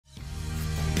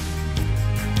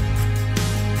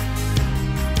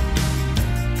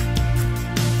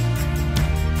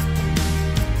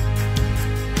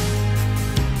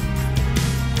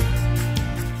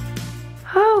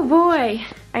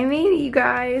I made it, you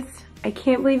guys. I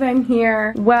can't believe I'm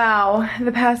here. Wow,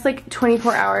 the past like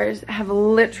 24 hours have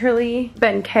literally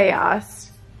been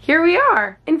chaos. Here we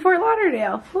are in Fort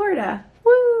Lauderdale, Florida.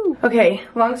 Woo! Okay,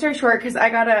 long story short, because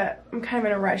I'm kind of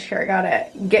in a rush here. I gotta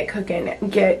get cooking,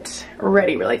 get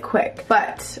ready really quick.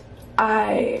 But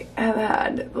I have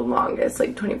had the longest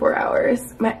like 24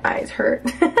 hours. My eyes hurt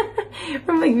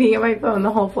from like being on my phone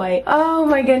the whole flight. Oh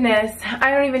my goodness.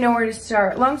 I don't even know where to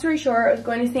start. Long story short, I was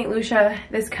going to St. Lucia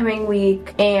this coming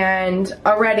week, and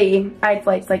already I had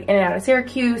flights like in and out of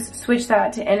Syracuse, switched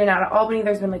that to in and out of Albany.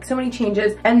 There's been like so many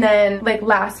changes, and then like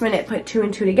last minute put 2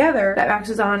 and 2 together that Max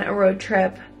was on a road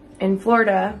trip in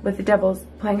Florida with the Devils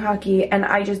playing hockey, and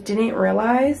I just didn't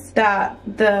realize that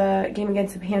the game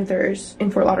against the Panthers in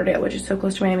Fort Lauderdale, which is so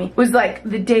close to Miami, was like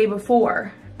the day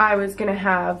before. I was gonna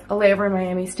have a layover in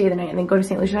Miami, stay the night, and then go to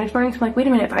St. Lucia the next morning. So I'm like, wait a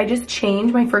minute, if I just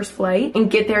change my first flight and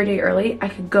get there a day early, I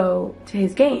could go to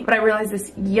his game. But I realized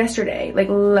this yesterday, like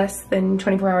less than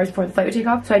 24 hours before the flight would take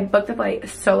off. So I booked the flight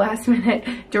so last minute,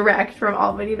 direct from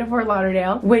Albany to Fort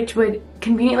Lauderdale, which would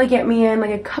conveniently get me in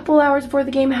like a couple hours before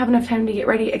the game, have enough time to get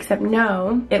ready, except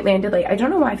no, it landed late. I don't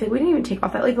know why, I feel like we didn't even take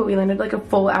off that late, but we landed like a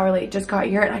full hour late, just got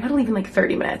here, and I gotta leave in like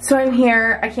 30 minutes. So I'm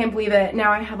here, I can't believe it.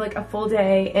 Now I have like a full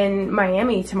day in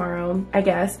Miami tomorrow, I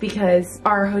guess, because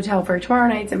our hotel for tomorrow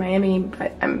night's in Miami,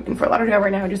 but I'm in Fort Lauderdale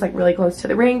right now, just like really close to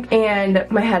the rink, and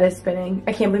my head is spinning.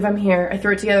 I can't believe I'm here. I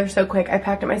threw it together so quick. I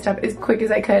packed up my stuff as quick as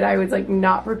I could. I was like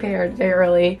not prepared day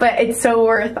early, but it's so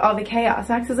worth all the chaos.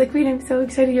 Max was like, wait, I'm so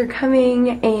excited you're coming,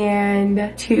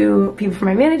 and 2 people from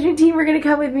my management team were gonna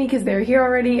come with me because they're here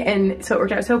already, and so it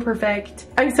worked out so perfect.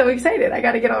 I'm so excited. I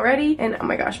gotta get all ready, and oh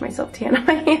my gosh, my self-tan on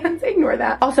my hands. Ignore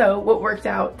that. Also, what worked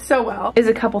out so well is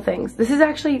a couple things. This is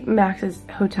actually Max's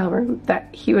hotel room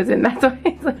that he was in. That's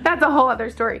why that's a whole other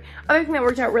story. Other thing that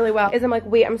worked out really well is I'm like,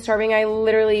 wait, I'm starving. I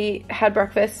literally had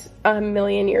breakfast a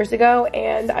million years ago,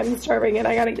 and I'm starving, and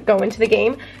I gotta go into the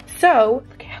game. So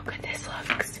look at how good this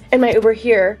looks. And my Uber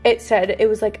here, it said it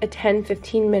was like a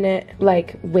 10-15 minute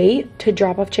like wait to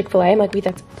drop off Chick-fil-A. I'm like, wait,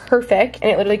 that's perfect. And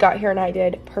it literally got here and I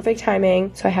did perfect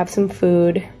timing. So I have some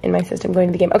food in my system going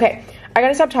to the game. Okay, I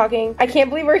gotta stop talking. I can't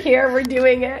believe we're here, we're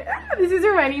doing it. This is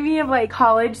reminding me of like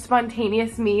college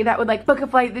spontaneous me that would like book a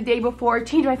flight the day before,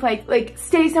 change my flight, like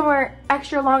stay somewhere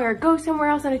extra longer, go somewhere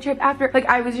else on a trip after. Like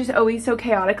I was just always so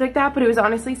chaotic like that, but it was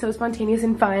honestly so spontaneous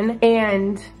and fun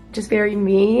and just very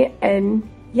me. And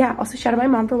yeah, also shout out my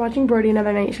mom for watching Brody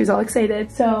another night. She was all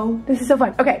excited. So this is so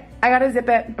fun. Okay, I gotta zip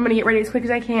it. I'm gonna get ready as quick as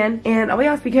I can, and I'll be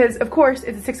off because of course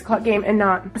it's a 6 o'clock game and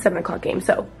not a 7 o'clock game.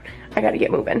 So I gotta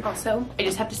get moving. Also, I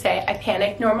just have to say, I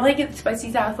panicked. Normally I get the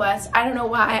spicy Southwest. I don't know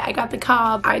why. I got the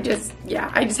Cobb. I just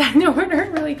had to order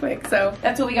it really quick. So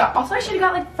that's what we got. Also, I should have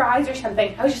got like fries or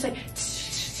something. I was just like,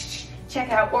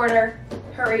 check out, order,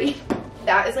 hurry.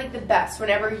 That is like the best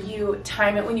whenever you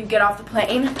time it when you get off the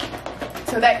plane,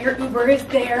 so that your Uber is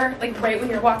there like right when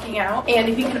you're walking out, and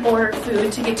if you can order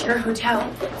food to get to your hotel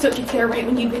so it gets there right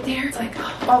when you get there. It's like,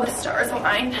 oh, all the stars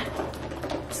aligned.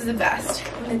 This is the best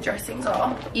when the dressing's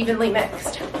all evenly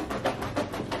mixed.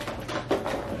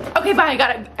 Okay, bye,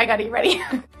 I gotta get ready.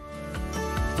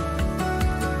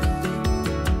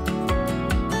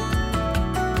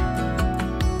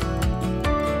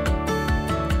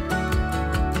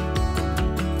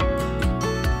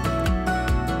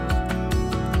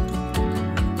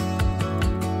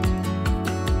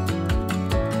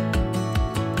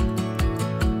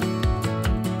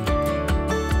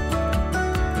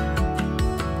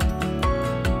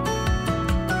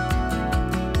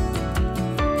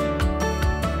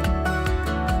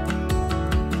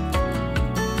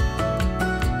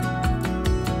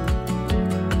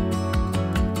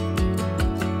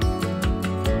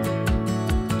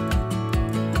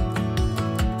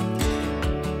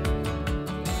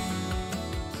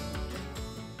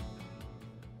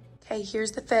 Okay,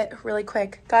 here's the fit really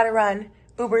quick. Gotta run.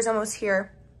 Uber's almost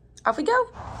here. Off we go.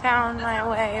 Found my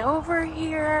way over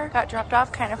here. Got dropped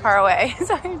off kind of far away.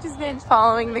 So I've just been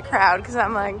following the crowd because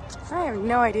I'm like, I have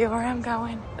no idea where I'm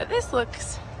going. But this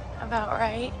looks about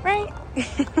right, right?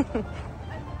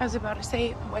 I was about to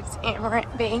say, what's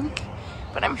Amerant Bank?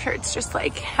 But I'm sure it's just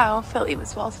like how Philly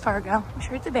was Wells Fargo. I'm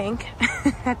sure it's a bank.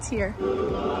 That's here.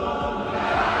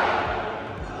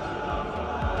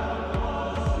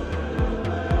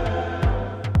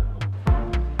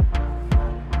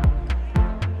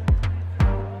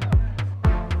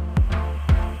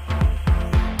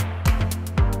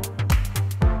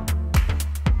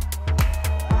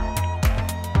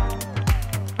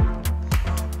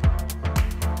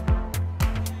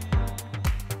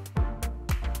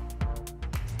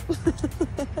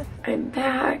 I'm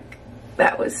back.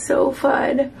 That was so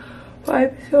fun.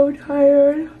 I'm so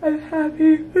tired. I'm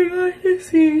happy we got to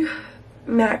see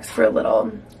Max for a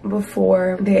little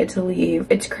before they had to leave.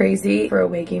 It's crazy for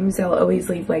away games, they'll always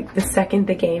leave like the second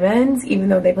the game ends, even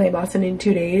though they play Boston in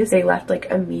 2 days. They left like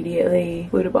immediately,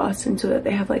 flew to Boston so that they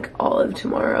have like all of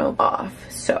tomorrow off.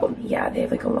 So yeah, they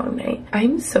have like a long night.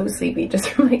 I'm so sleepy just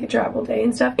from like a travel day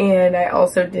and stuff, and I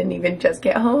also didn't even just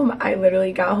get home. I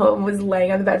literally got home, was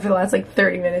laying on the bed for the last like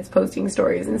 30 minutes posting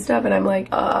stories and stuff, and I'm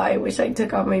like, I wish I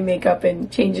took off my makeup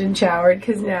and changed and showered,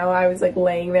 because now I was like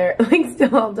laying there like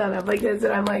still all done up like this,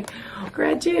 and I'm like,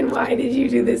 Gretchen, why did you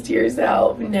do this to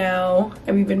yourself? Now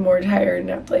I'm even more tired and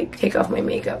have to like take off my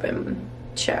makeup and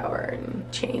shower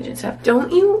and change and stuff.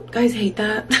 Don't you guys hate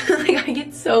that? Like, I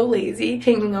get so lazy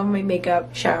taking off my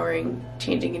makeup, showering,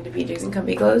 changing into PJs and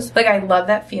comfy clothes. Like, I love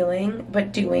that feeling,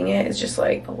 but doing it is just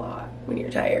like a lot when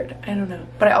you're tired. I don't know.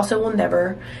 But I also will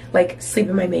never like sleep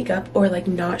in my makeup or like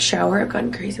not shower. I've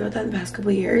gotten crazy about that in the past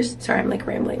couple of years. Sorry, I'm like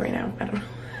rambling right now. I don't know.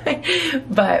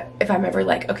 But if I'm ever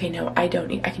like, okay, no, I don't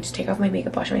need, I can just take off my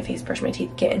makeup, wash my face, brush my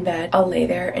teeth, get in bed, I'll lay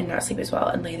there and not sleep as well,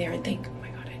 and lay there and think, oh my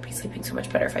god, I'd be sleeping so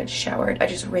much better if I just showered. I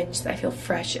just rinsed, I feel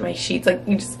fresh in my sheets, like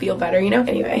you just feel better, you know?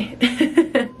 Anyway,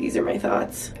 these are my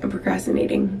thoughts. I'm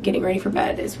procrastinating. Getting ready for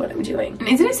bed is what I'm doing. And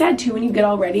isn't it sad too when you get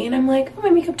all ready and I'm like, oh, my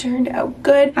makeup turned out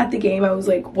good. At the game, I was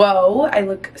like, whoa, I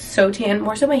look so tan.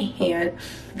 More so my hand.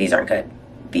 These aren't good.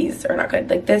 These are not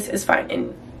good. Like, this is fine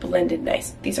and blended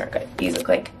nice. These aren't good. These look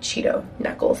like Cheeto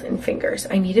knuckles and fingers.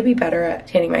 I need to be better at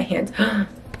tanning my hands.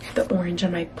 The orange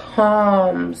on my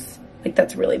palms. Like,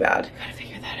 that's really bad. Gotta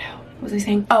figure that out. What was I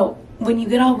saying? Oh, when you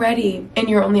get all ready and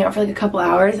you're only out for like a couple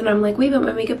hours and I'm like, wait, but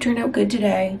my makeup turned out good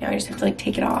today. Now I just have to like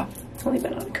take it off. It's only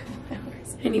been on a couple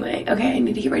hours. Anyway, okay, I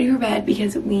need to get ready for bed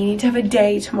because we need to have a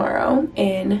day tomorrow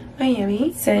in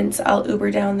Miami. Since I'll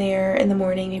Uber down there in the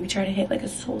morning, maybe try to hit like a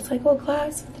SoulCycle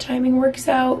class if the timing works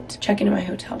out. Check into my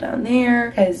hotel down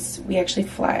there because we actually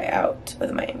fly out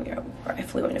of Miami. Or I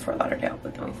flew into Fort Lauderdale,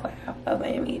 but then we fly out of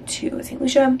Miami to St.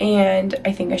 Lucia. And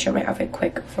I think I showed my outfit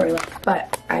quick before I left,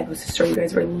 but I was sure you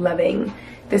guys were loving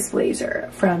this blazer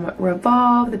from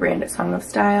Revolve, the brand Song of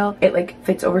Style. It like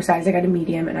fits oversized. I got a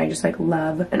medium and I just like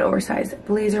love an oversized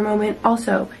blazer moment.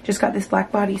 Also, just got this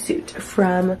black bodysuit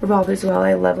from Revolve as well.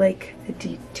 I love like the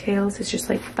details. It's just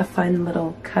like a fun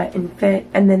little cut and fit.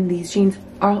 And then these jeans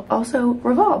are also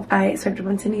Revolve. I swiped up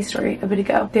on Cindy's story a bit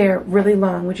ago. They're really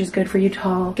long, which is good for you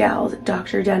tall gals.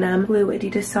 Dr. Denim, blue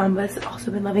Adidas Sambas.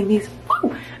 Also been loving these.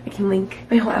 Woo! I can link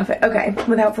my whole outfit. Okay,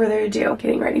 without further ado,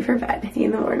 getting ready for bed. See you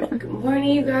in the morning. Good morning,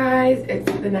 you guys.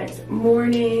 It's the next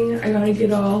morning. I gotta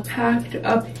get all packed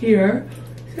up here.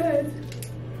 Can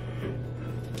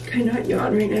I not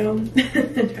yawn right now? I'm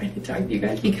trying to talk to you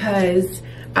guys because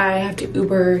I have to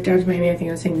Uber down to Miami. I think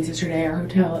I was saying this yesterday. Our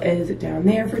hotel is down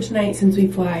there for tonight since we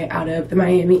fly out of the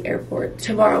Miami airport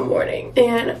tomorrow morning.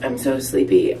 And I'm so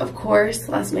sleepy. Of course,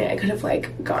 last night I could have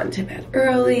like gone to bed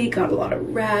early, got a lot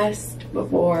of rest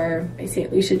before my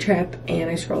St. Lucia trip, and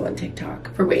I scrolled on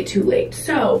TikTok for way too late.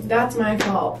 So that's my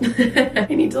fault. I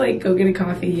need to like go get a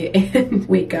coffee and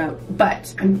wake up.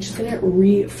 But I'm just gonna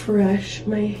refresh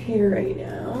my hair right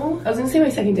now. I was gonna say my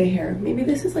second day hair. Maybe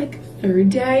this is like third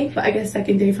day, but I guess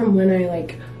second day from when I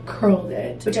like curled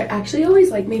it, which I actually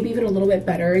always like, maybe even a little bit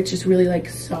better. It's just really like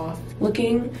soft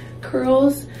looking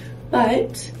curls. But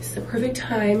it's the perfect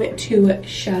time to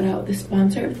shout out the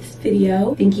sponsor of this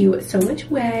video. Thank you so much,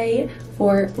 Way,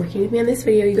 for working with me on this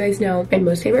video. You guys know my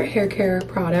most favorite hair care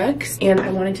products, and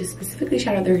I wanted to specifically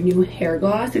shout out their new hair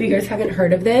gloss. If you guys haven't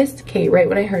heard of this, okay, right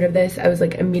when I heard of this, I was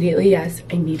like immediately, yes,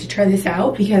 I need to try this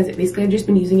out, because basically I've just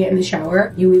been using it in the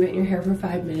shower. You leave it in your hair for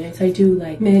 5 minutes. I do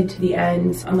like mid to the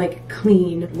ends on like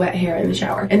clean, wet hair in the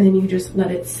shower, and then you just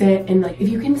let it sit. And like, if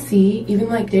you can see, even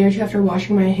like day or two after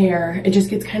washing my hair, it just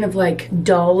gets kind of like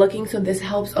dull looking. So this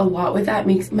helps a lot with that.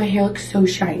 Makes my hair look so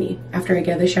shiny after I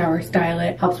get the shower. Style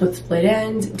it, helps with split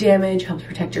ends, damage, helps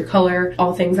protect your color,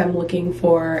 all things I'm looking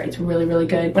for. It's really, really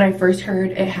good. When I first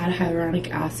heard it had hyaluronic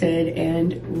acid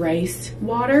and rice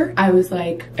water, I was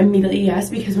like immediately yes,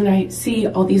 because when I see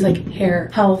all these like hair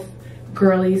health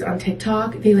girlies on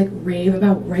TikTok, they like rave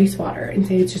about rice water and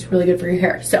say it's just really good for your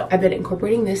hair. So I've been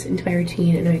incorporating this into my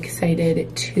routine, and I'm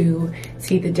excited to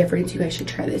see the difference. You guys should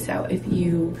try this out if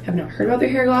you have not heard about their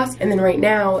hair gloss. And then right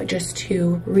now, just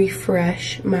to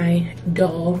refresh my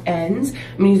dull ends,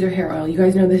 I'm gonna use their hair oil. You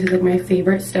guys know this is like my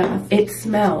favorite stuff. It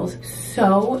smells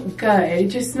so good. It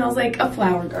just smells like a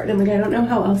flower garden. Like, I don't know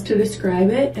how else to describe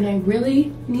it, and I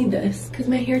really need this because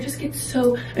my hair just gets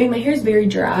so, I mean, my hair is very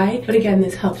dry, but again,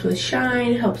 this helps with shine.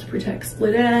 shine, helps protect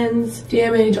split ends,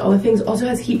 damage, all the things. Also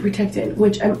has heat protectant,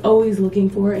 which I'm always looking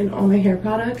for in all my hair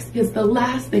products, because the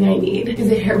last thing I need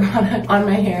is a hair product on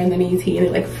my hair and then it needs heat and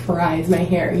it like fries my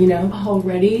hair, you know?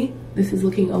 Already, this is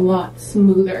looking a lot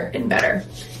smoother and better.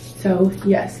 So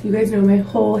yes, you guys know my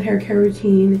whole hair care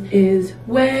routine is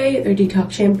Way, their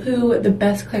detox shampoo, the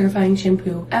best clarifying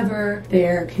shampoo ever,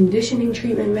 their conditioning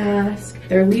treatment mask,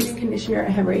 their leave-in conditioner I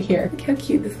have right here. Look how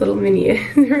cute this little mini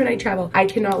is when I travel. I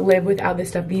cannot live without this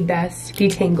stuff. The best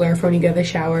detangler for when you get out of the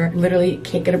shower. Literally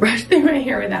can't get a brush through my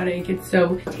hair without it. It gets so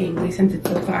tangly since it's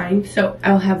so fine. So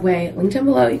I'll have Way linked down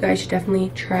below. You guys should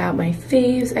definitely try out my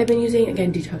faves I've been using.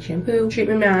 Again, detox shampoo,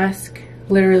 treatment mask,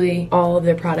 literally all of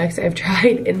the products I've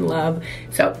tried and love.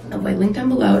 So I'll link linked down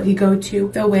below. If you go to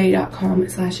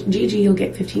theway.com/GG, you'll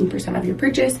get 15% off your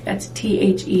purchase. That's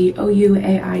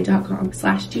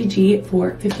THEOUAI.com/GG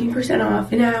for 15%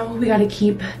 off. And now we gotta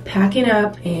keep packing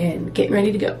up and getting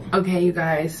ready to go. Okay, you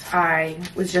guys, I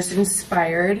was just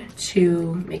inspired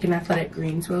to make an athletic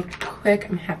greens real quick.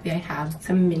 I'm happy I have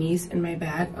some minis in my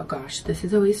bag. Oh gosh, this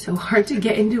is always so hard to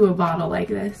get into a bottle like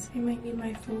this. I might need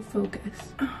my full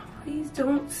focus. Oh. Please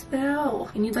don't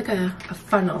spill. I need like a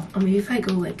funnel. Or maybe if I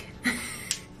go like,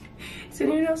 does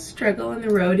anyone else struggle on the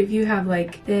road if you have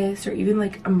like this or even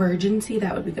like emergency?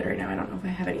 That would be good right now. I don't know if I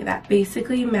have any of that.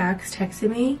 Basically, Max texted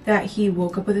me that he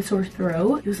woke up with a sore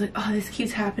throat. He was like, oh, this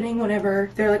keeps happening whenever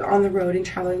they're like on the road and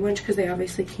traveling much, because they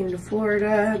obviously came to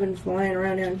Florida, have been flying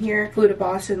around down here, flew to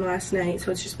Boston last night, so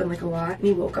it's just been like a lot. And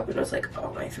he woke up and was like,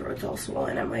 oh, my throat's all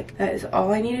swollen. I'm like, that is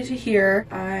all I needed to hear.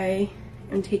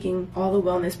 I'm taking all the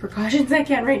wellness precautions I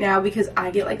can right now, because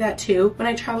I get like that too. When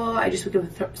I travel, I just wake up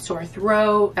with a sore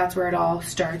throat. That's where it all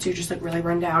starts. You're just like really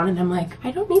run down, and I'm like,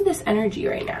 I don't need this energy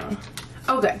right now.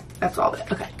 Okay, that's all of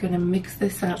it. Okay, gonna mix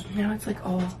this up. Now it's like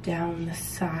all down the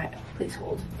side. Please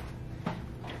hold. All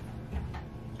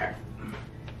right.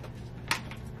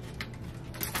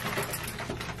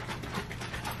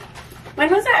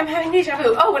 When was that? I'm having deja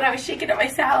vu. Oh, when I was shaking up my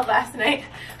salad last night.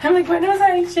 I'm like, when was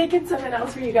I shaking something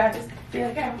else for you guys? Feel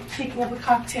like I'm shaking up a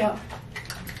cocktail.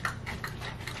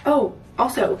 Oh,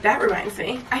 also, that reminds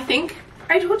me. I think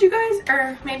I told you guys,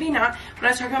 or maybe not, when I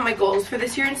was talking about my goals for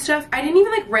this year and stuff, I didn't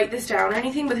even like write this down or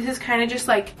anything, but this is kind of just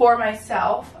like for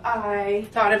myself. I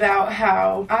thought about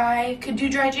how I could do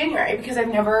dry January, because I've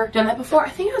never done that before. I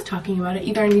think I was talking about it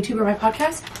either on YouTube or my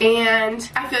podcast, and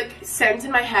I feel like since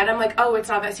in my head I'm like, oh, it's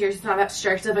not that serious, it's not that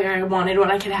strict. Like I wanted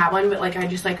one, I could have one, but like I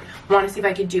just like want to see if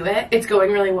I could do it. It's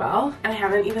going really well, and I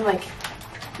haven't even like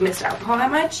missed alcohol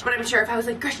that much, but I'm sure if I was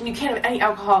like, Gretchen, you can't have any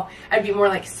alcohol, I'd be more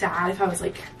like sad if I was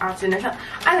like abstinent or something.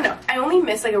 I don't know. I only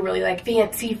miss like a really like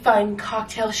fancy fun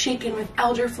cocktail shaken with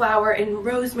elderflower and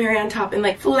rosemary on top and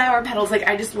like flower petals. Like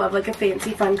I just love like a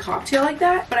fancy fun cocktail like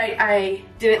that, but I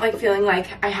didn't like feeling like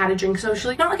I had to drink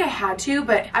socially. Not like I had to,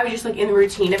 but I was just like in the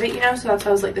routine of it, you know? So that's why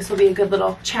I was like, this will be a good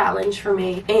little challenge for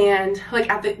me. And like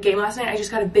at the game last night, I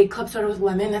just got a big club soda with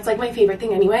lemon. That's like my favorite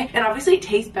thing anyway. And obviously it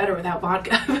tastes better without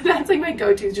vodka, but that's like my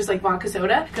go-to, is just like vodka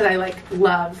soda, because I like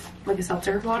love like a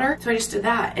seltzer water. So I just did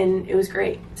that and it was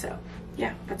great. So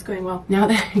yeah, that's going well. Now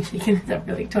that I'm shaking this up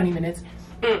for like 20 minutes.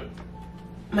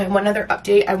 My one other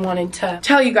update I wanted to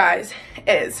tell you guys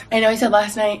is, I know I said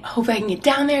last night, hopefully I can get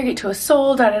down there, get to a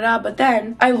Soul, but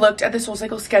then I looked at the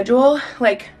SoulCycle schedule.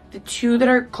 Like the two that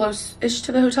are close-ish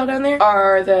to the hotel down there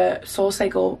are the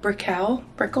SoulCycle Brickell.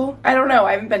 I don't know,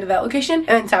 I haven't been to that location. And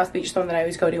then South Beach is the one that I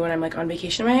always go to when I'm like on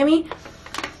vacation in Miami.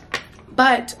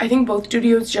 But I think both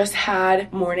studios just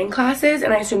had morning classes,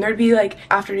 and I assumed there'd be like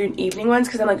afternoon, evening ones,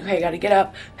 because I'm like, okay, I gotta get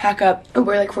up, pack up, and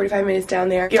we're like 45 minutes down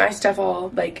there, get my stuff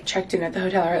all like checked in at the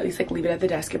hotel, or at least like leave it at the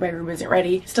desk if my room isn't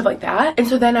ready, stuff like that. And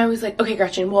so then I was like, okay,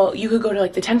 Gretchen, well, you could go to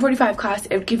like the 10:45 class.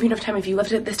 It would give you enough time if you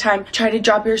left it at this time, try to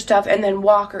drop your stuff and then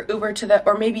walk or Uber to the,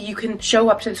 or maybe you can show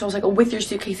up to the SoulCycle with your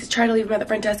suitcases, try to leave them at the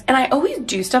front desk. And I always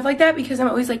do stuff like that because I'm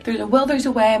always like, there's a will, there's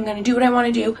a way, I'm gonna do what I want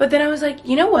to do. But then I was like,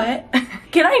 you know what?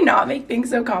 Can I not make things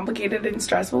so complicated and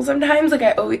stressful sometimes? Like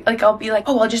I'll be like,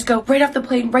 oh, I'll just go right off the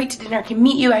plane, right to dinner. I can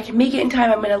meet you. I can make it in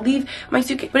time. I'm gonna leave my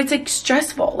suitcase. But it's like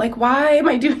stressful. Like, why am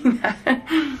I doing that?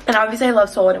 And obviously I love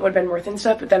Soul and it would have been worth and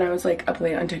stuff. But then I was like up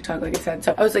late on TikTok, like I said.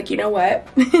 So I was like, you know what?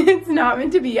 It's not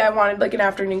meant to be. I wanted like an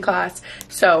afternoon class.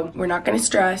 So we're not gonna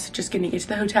stress. Just gonna get to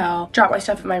the hotel, drop my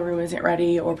stuff if my room isn't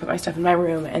ready, or put my stuff in my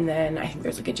room. And then I think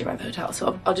there's like a gym at the hotel.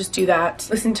 So I'll just do that.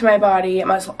 Listen to my body.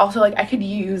 I'm also like, I could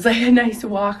use like a nice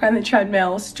walk on the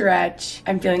treadmill, stretch.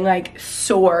 I'm feeling like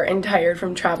sore and tired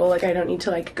from travel. Like I don't need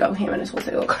to like go ham in a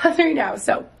SoulCycle class right now.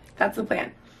 So that's the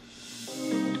plan.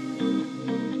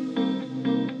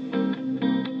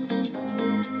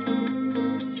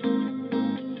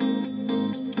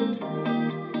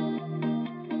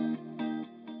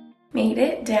 Made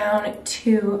it down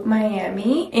to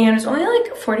Miami, and it was only like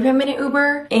a 45-minute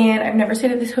Uber, and I've never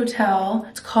stayed at this hotel.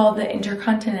 It's called the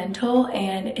Intercontinental,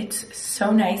 and it's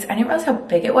so nice. I didn't realize how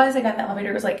big it was. I got in the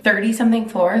elevator, it was like 30 something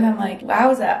floors. I'm like,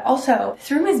 wowza. Also,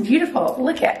 this room is beautiful.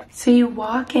 Look at it. So you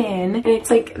walk in, and it's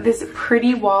like this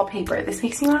pretty wallpaper. This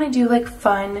makes me want to do like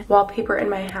fun wallpaper in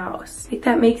my house. Like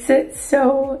that makes it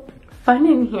so fun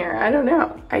in here. I don't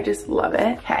know. I just love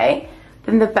it. Okay.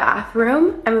 Then the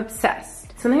bathroom, I'm obsessed.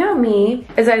 Something about me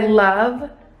is I love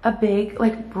a big,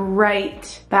 like,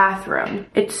 bright bathroom.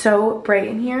 It's so bright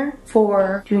in here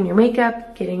for doing your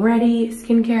makeup, getting ready,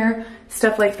 skincare,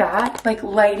 stuff like that. Like,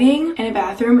 lighting in a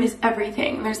bathroom is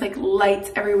everything. There's like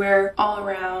lights everywhere, all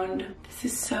around. This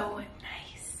is so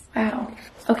nice. Wow.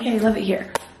 Okay, I love it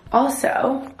here.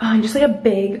 Also, and just like a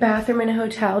big bathroom in a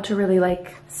hotel to really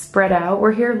like spread out.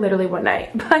 We're here literally one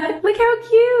night, but look how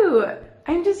cute.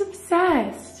 I'm just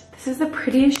obsessed. This is the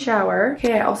prettiest shower.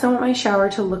 Okay, I also want my shower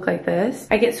to look like this.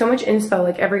 I get so much inspo,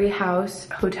 like every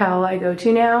hotel I go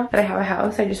to now that I have a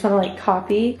house, I just want to like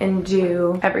copy and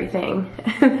do everything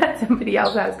that somebody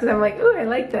else has, because I'm like, ooh, I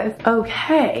like this.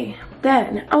 Okay,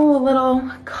 then, oh, a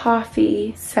little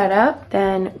coffee setup.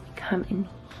 Then we come in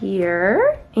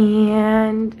here,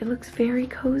 and it looks very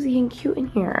cozy and cute in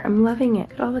here. I'm loving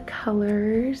it. Look at all the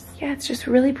colors. Yeah, it's just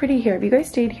really pretty here. Have you guys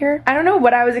stayed here? I don't know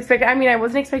what I was expecting. I mean, I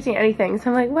wasn't expecting anything,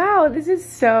 so I'm like, wow, this is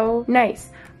so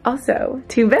nice. Also,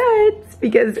 2 beds,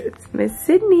 because Miss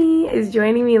Sydney is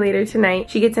joining me later tonight.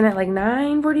 She gets in at like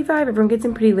 9:45. Everyone gets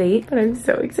in pretty late, but I'm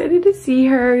so excited to see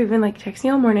her. We've been like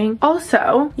texting all morning.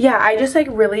 Also, yeah, I just like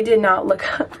really did not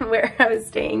look up where I was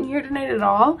staying here tonight at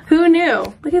all. Who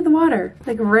knew? Look at the water,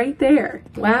 like right there.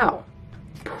 Wow.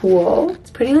 Pool. It's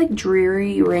pretty like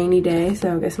dreary, rainy day,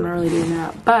 so I guess I'm not really doing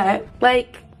that. But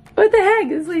like, what the heck?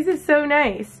 This place is so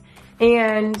nice.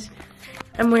 And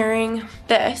I'm wearing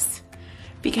this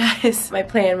because my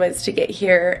plan was to get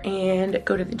here and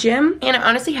go to the gym, and I'm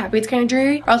honestly happy it's kind of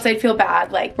dreary, or else I'd feel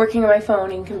bad like working on my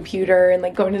phone and computer and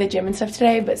like going to the gym and stuff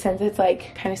today. But since it's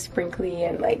like kind of sprinkly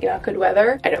and like not good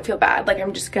weather, I don't feel bad. Like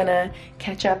I'm just gonna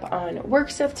catch up on work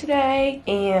stuff today,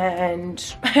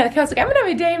 and I was like, I'm gonna have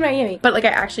a day in Miami, but like I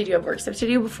actually do have work stuff to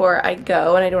do before I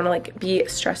go, and I don't want to like be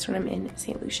stressed when I'm in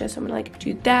St. Lucia, so I'm gonna like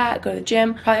do that, go to the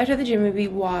gym, probably after the gym maybe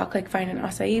walk, like find an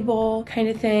acai bowl kind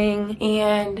of thing,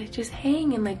 and just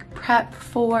hang and like prep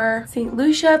for St.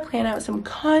 Lucia, plan out some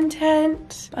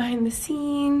content behind the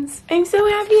scenes. I'm so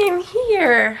happy I'm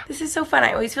here. This is so fun.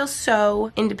 I always feel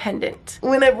so independent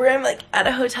whenever I'm like at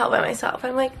a hotel by myself.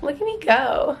 I'm like, look at me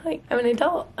go. Like, I'm an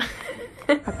adult.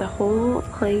 Got the whole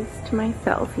place to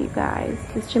myself, you guys.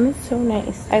 This gym is so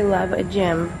nice. I love a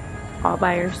gym all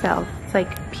by yourself. It's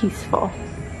like peaceful,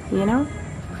 you know?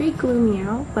 Pretty gloomy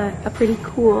out, but a pretty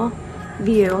cool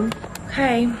view.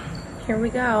 Okay, here we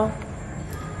go.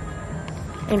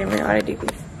 I never know how to do these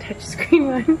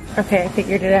touchscreen ones. Okay, I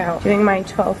figured it out. Doing my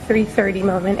 3:30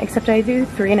 moment, except I do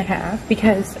 3.5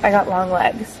 because I got long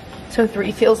legs. So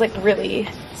 3 feels like really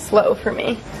slow for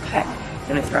me. Okay, I'm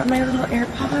gonna throw on my little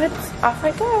AirPods. Off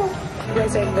I go. You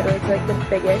guys are literally like the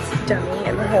biggest dummy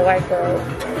in the whole wide world.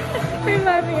 I'm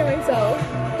laughing at myself.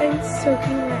 I'm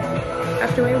soaking wet.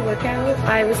 After my workout,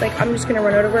 I was like, I'm just gonna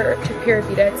run over to Pura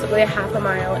Vida. It's literally a half a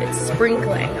mile. It's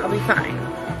sprinkling. I'll be fine.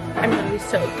 I'm really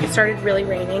soaked. It started really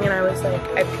raining, and I was like,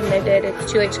 I've committed.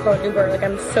 It's too late to call an Uber. Like,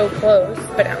 I'm so close,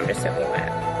 but now I'm just soaking wet.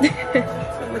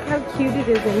 So look how cute it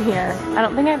is in here. I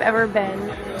don't think I've ever been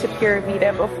to Pura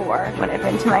Vida before when I've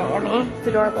been to Miami. It's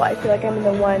adorable. I feel like I'm in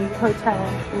the one hotel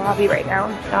lobby right now.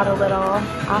 Got a little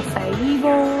acai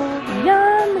bowl.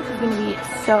 Yum! This is gonna be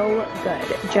so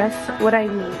good. Just what I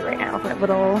need right now for a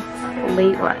little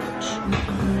late lunch.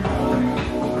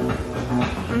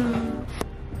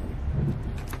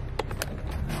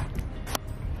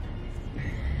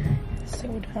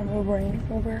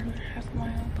 Over half a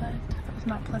mile, but it was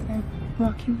not pleasant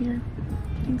walking here.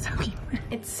 Getting soaking wet.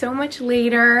 It's so much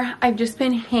later. I've just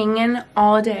been hanging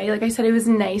all day. Like I said, it was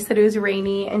nice that it was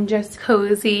rainy and just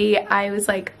cozy. I was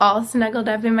like all snuggled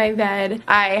up in my bed.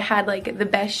 I had like the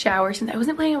best shower since I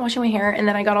wasn't planning on washing my hair, and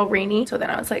then I got all rainy. So then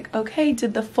I was like, okay,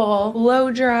 did the full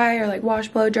blow dry or like wash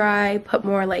blow dry, put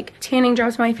more like tanning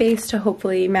drops on my face to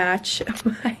hopefully match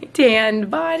my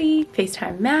tanned body.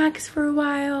 FaceTime Max for a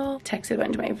while. Texted a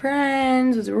bunch of my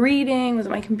friends, was reading, was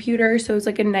on my computer. So it was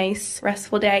like a nice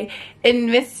restful day.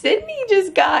 And Miss Sydney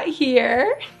just got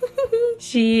here.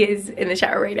 She is in the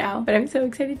shower right now, but I'm so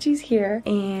excited she's here.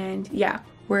 And yeah,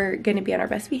 we're gonna be on our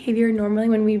best behavior. Normally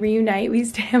when we reunite, we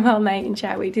stay up all night and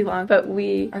chat way too long, but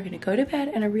we are gonna go to bed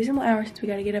at a reasonable hour since we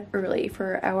gotta get up early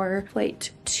for our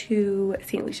flight to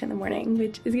St. Lucia in the morning,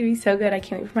 which is gonna be so good. I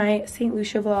can't wait for my St.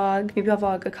 Lucia vlog. Maybe I'll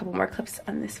vlog a couple more clips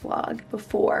on this vlog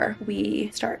before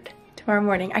we start tomorrow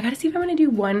morning. I gotta see if I'm gonna do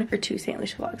 1 or 2 St.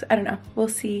 Lucia vlogs. I don't know. We'll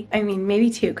see. I mean, maybe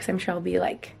 2, because I'm sure I'll be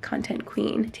like content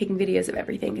queen, taking videos of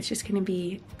everything. It's just gonna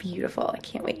be beautiful. I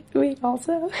can't wait. Wait,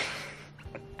 also,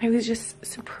 I was just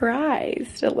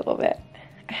surprised a little bit.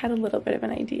 I had a little bit of an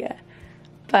idea,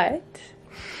 but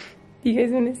you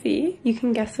guys wanna see? You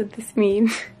can guess what this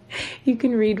means. You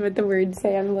can read what the words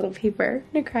say on the little paper.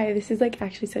 I'm gonna cry. This is like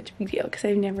actually such a big deal because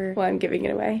I've never, well, I'm giving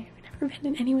it away. I've never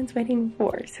been in anyone's wedding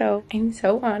before, so I'm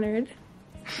so honored.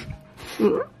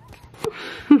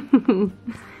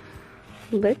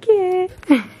 Look it.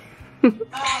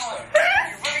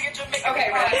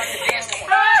 Okay,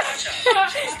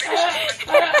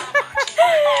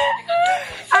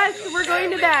 us, we're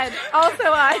going to bed. Also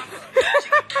us.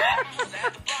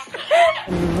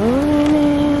 Good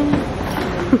morning.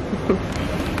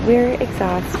 We're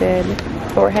exhausted,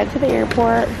 but we're headed to the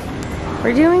airport.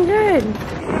 We're doing good.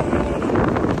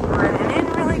 Running in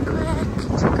really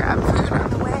quick to grab food on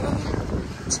the way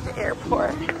to the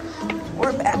airport.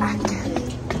 We're back.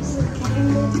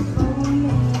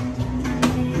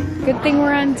 good thing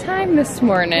we're on time this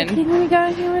morning. Good thing we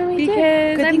got here when we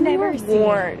did. Because I've we never were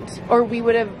warned, or we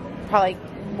would have probably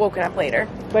woken up later.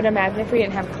 But imagine if we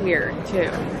didn't have clear too.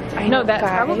 I know, that's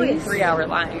guys. probably a 3-hour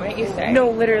line, wouldn't you say? No,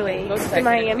 literally. Looks The like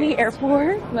Miami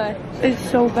airport But is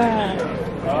so bad.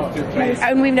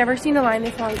 And we've never seen a line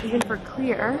this long, even for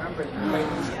clear.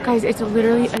 Guys, it's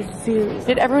literally a zoo.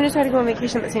 Did everyone decide to go on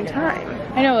vacation at the same time?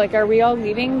 I know, like, are we all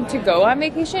leaving to go on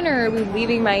vacation, or are we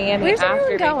leaving Miami Where's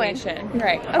after everyone going? vacation?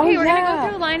 Right. Okay, Oh, we're yeah. gonna go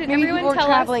through a line and Maybe everyone people tell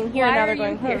are traveling us here and why now they're are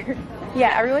going you home. here?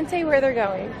 Yeah, everyone say where they're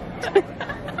going.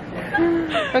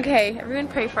 Okay, everyone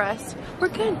pray for us. We're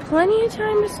good. Plenty of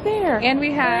time to spare. And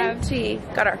we have,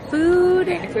 got our food.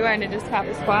 if we wanted to just have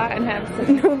a squat and have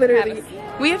some, No, literally.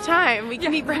 We have time. We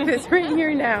can eat breakfast right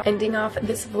here now. Ending off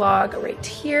this vlog right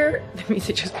here. The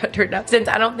music just got turned up since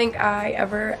I don't think I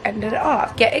ever ended it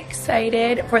off. Get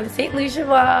excited for the St. Lucia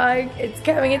vlog. It's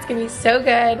coming. It's gonna be so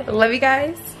good. Love you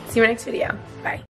guys. See you in my next video. Bye.